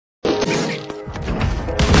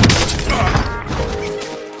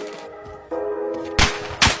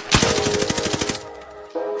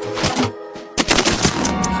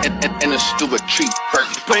through a tree.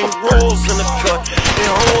 Paint rolls in the cut, and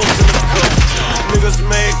holes in the cut. Niggas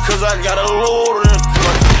mad cause I got a load in the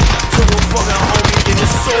cut. Took a fucking homie, then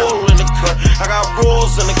his soul in the cut. I got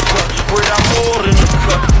rolls in the cut, where I more in the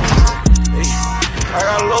cut. Hey, I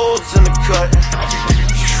got loads in the cut.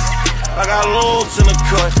 I got loads in the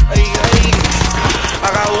cut. Hey, hey. I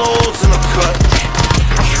got loads in the cut.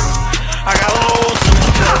 I got loads in the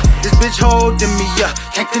cut. This bitch holding me up,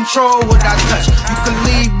 can't control what I touch. You can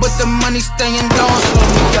leave, but the money staying down, slow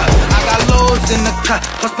me up. I got loads in the cut,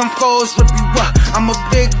 plus them foes rip you up. I'm a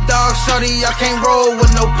big dog, shorty, I can't roll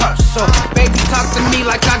with no pups. So, baby, talk to me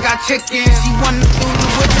like I got chicken. She wanna do the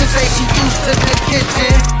whip and say she used to the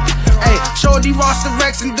kitchen. Hey, shorty wash the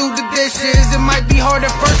Rex and do the dishes. It might be hard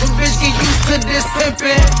at first, but bitch, get used to this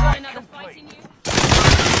pimpin'.